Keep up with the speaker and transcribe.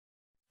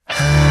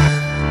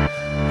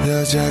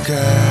So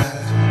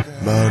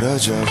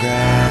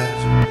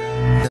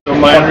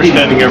my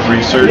understanding of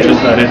research is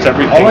that it's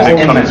everything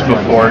that comes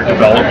before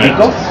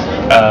development.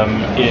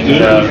 In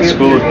the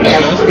School of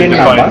Business, we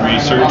define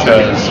research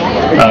as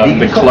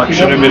the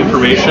collection of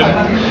information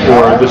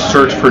or the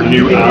search for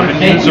new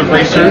avenues of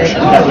research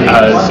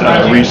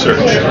as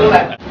research.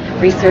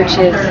 Research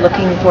is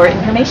looking for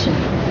information.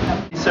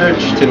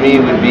 Research to me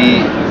would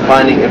be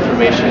finding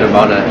information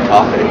about a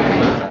topic.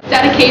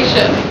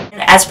 Dedication.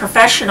 As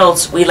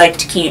professionals, we like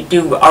to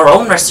do our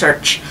own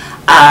research,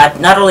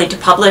 not only to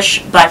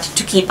publish, but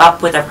to keep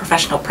up with our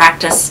professional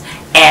practice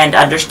and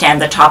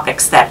understand the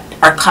topics that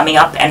are coming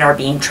up and are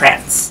being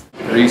trends.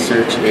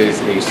 Research is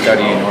a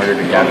study in order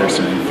to gather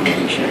some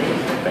information.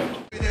 Thank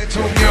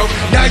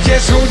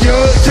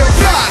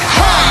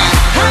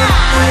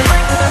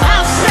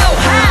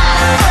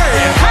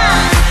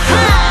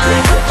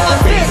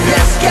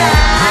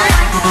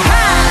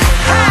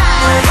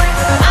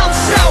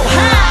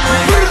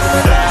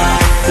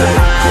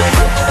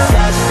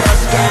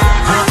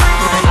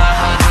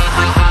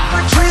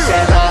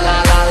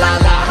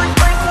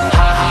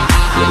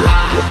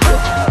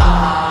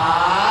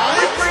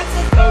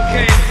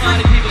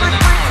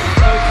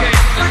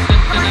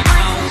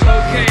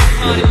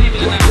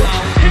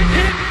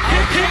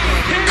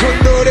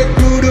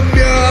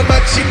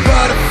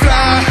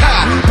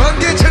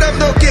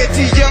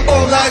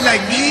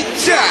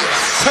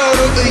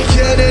서로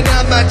의견은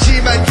안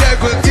맞지만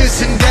결국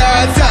뜻은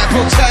같아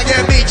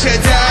복장에 미쳐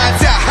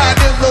닿아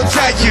하늘로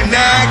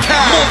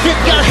자유나가 모든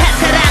걸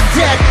해사랑 듯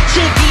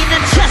즐기는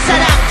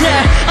첫사랑들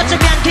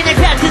어쩌면 그냥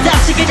별뜻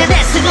없이 그냥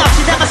내색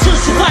없이 담아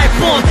수수할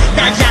뿐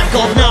난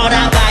잡고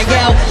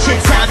놀아봐요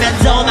싫다면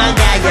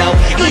도망가요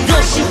이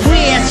도시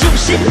위에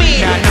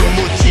중심이 나는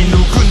묻지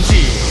누군지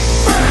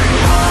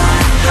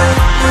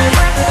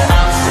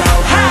I'm so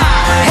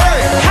high,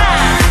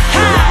 high,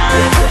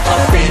 high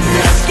up in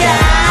the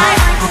sky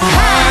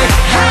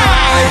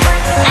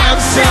I'm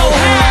so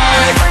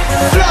high,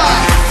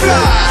 fly,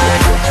 fly,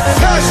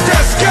 touch the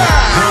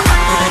sky.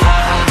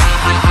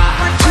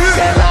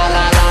 la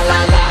la la la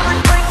la.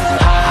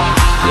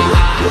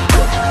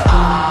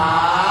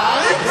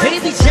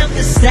 Baby, jump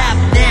the stop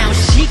now.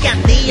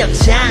 시간이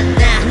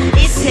없잖아.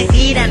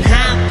 인생이란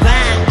한방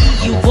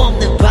이유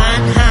없는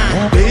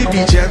반항.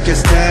 Baby, jump the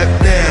stop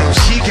now.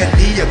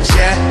 시간이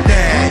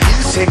없잖아.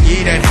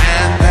 인생이란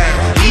한방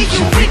이유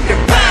있는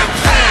반항.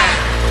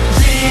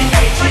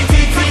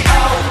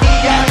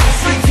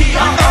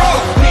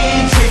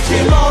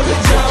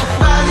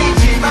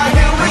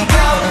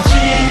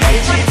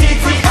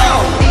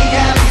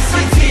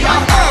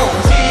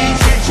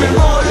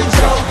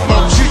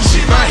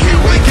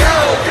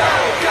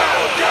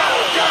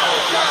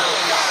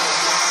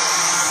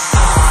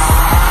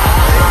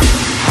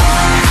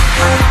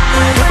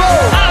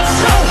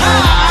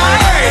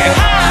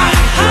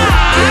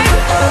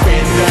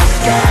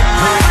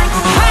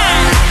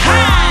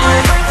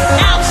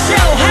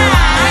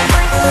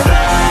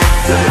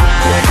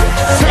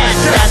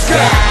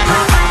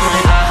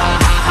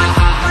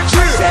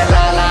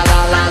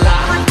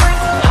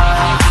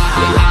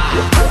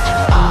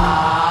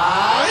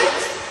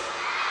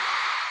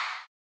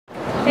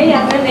 Hey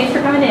Yasmin, thanks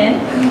for coming in.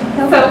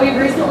 So we've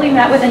recently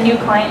met with a new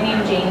client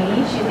named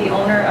Jamie. She's the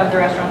owner of the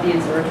restaurant The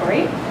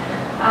Observatory.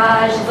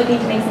 She's looking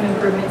to make some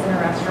improvements in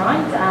her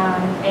restaurant,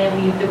 and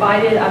we've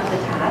divided up the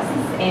tasks,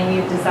 and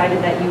we've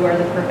decided that you are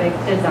the perfect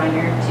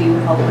designer to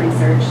help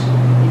research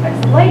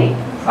effective lighting.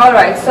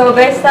 Alright, so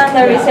based on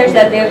the research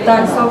that we have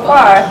done so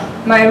far,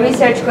 my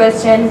research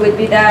question would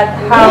be that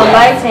how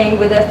lighting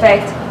would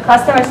affect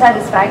customer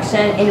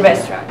satisfaction in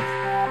restaurants.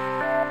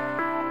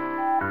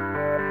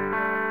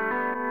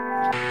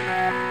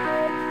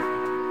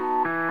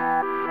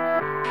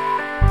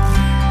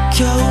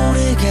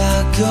 겨울이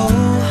가고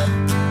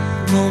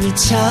봄이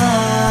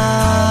찾아오죠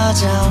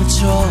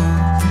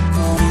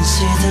우린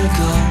시들고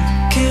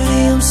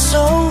그리움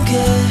속에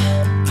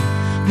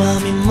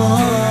맘이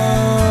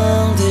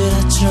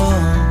멍들었죠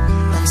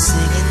I'm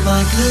singing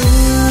my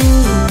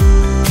blues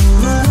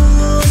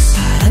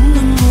파란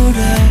눈물에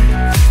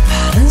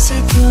파란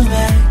슬픔에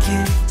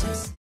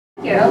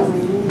Girls,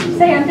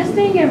 say I'm just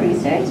doing your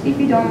research. If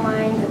you don't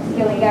mind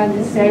filling out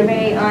the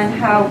survey on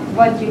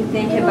what you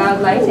think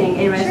about lighting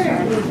in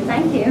restaurants. Sure.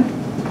 Thank you.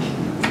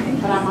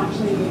 But I'm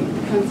actually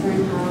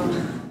concerned how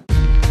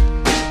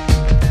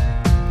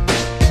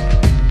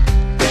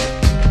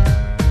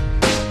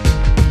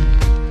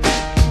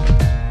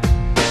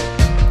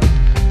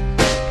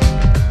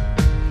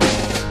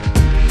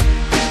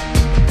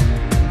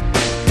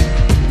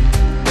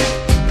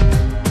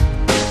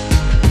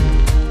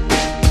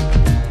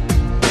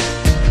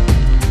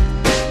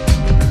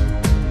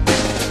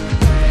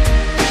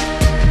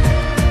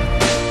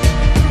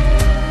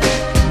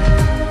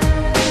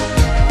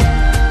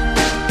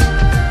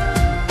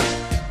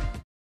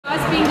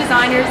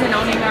designers and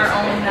owning our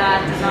own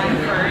design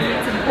firm,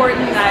 it's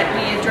important that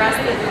we address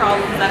the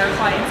problems that our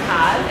clients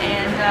have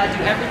and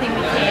do everything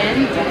we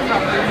can, do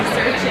proper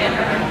research, and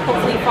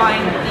hopefully find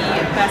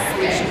the best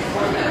solution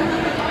for them.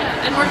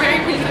 And we're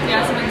very pleased with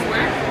Yasmin's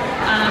work.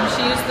 She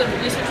she used the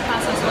research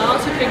class as well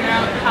to figure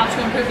out how to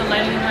improve the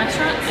lighting in the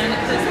restaurant, and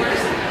it has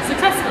worked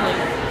successfully.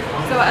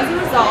 So as a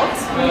result,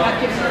 we have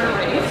given her a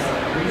raise,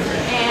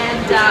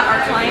 and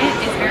our client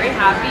is very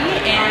happy,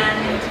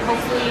 and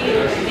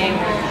hopefully they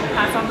will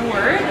pass on the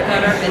word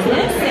about our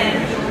business,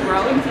 and we will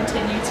grow and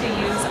continue to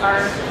use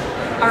our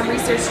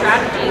research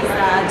strategies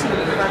to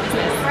improve our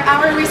business. For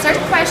our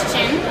research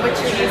question, which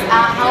is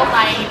how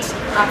light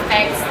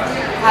affects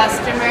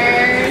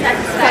customer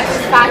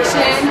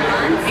satisfaction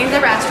in the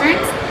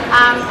restaurants,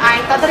 I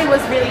thought that it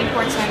was really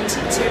important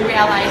to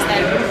realize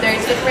that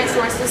there's different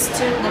sources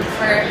to look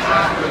for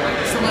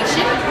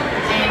solution,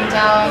 and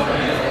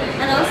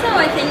also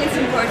I think it's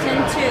important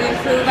to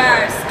improve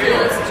our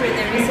skills through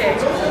the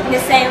research in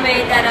the same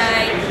way that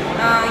I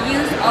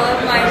use all of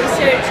my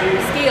research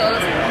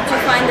skills to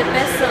find the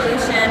best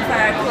solution for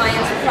our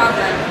client's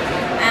problem.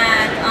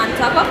 And on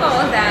top of all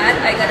of that,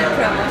 I got a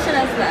promotion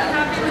as well.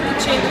 Happy with the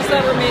changes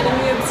that were made in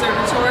the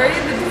observatory.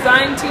 The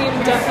design team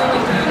definitely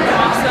did an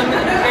awesome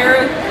and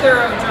very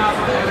thorough job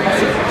on the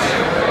research.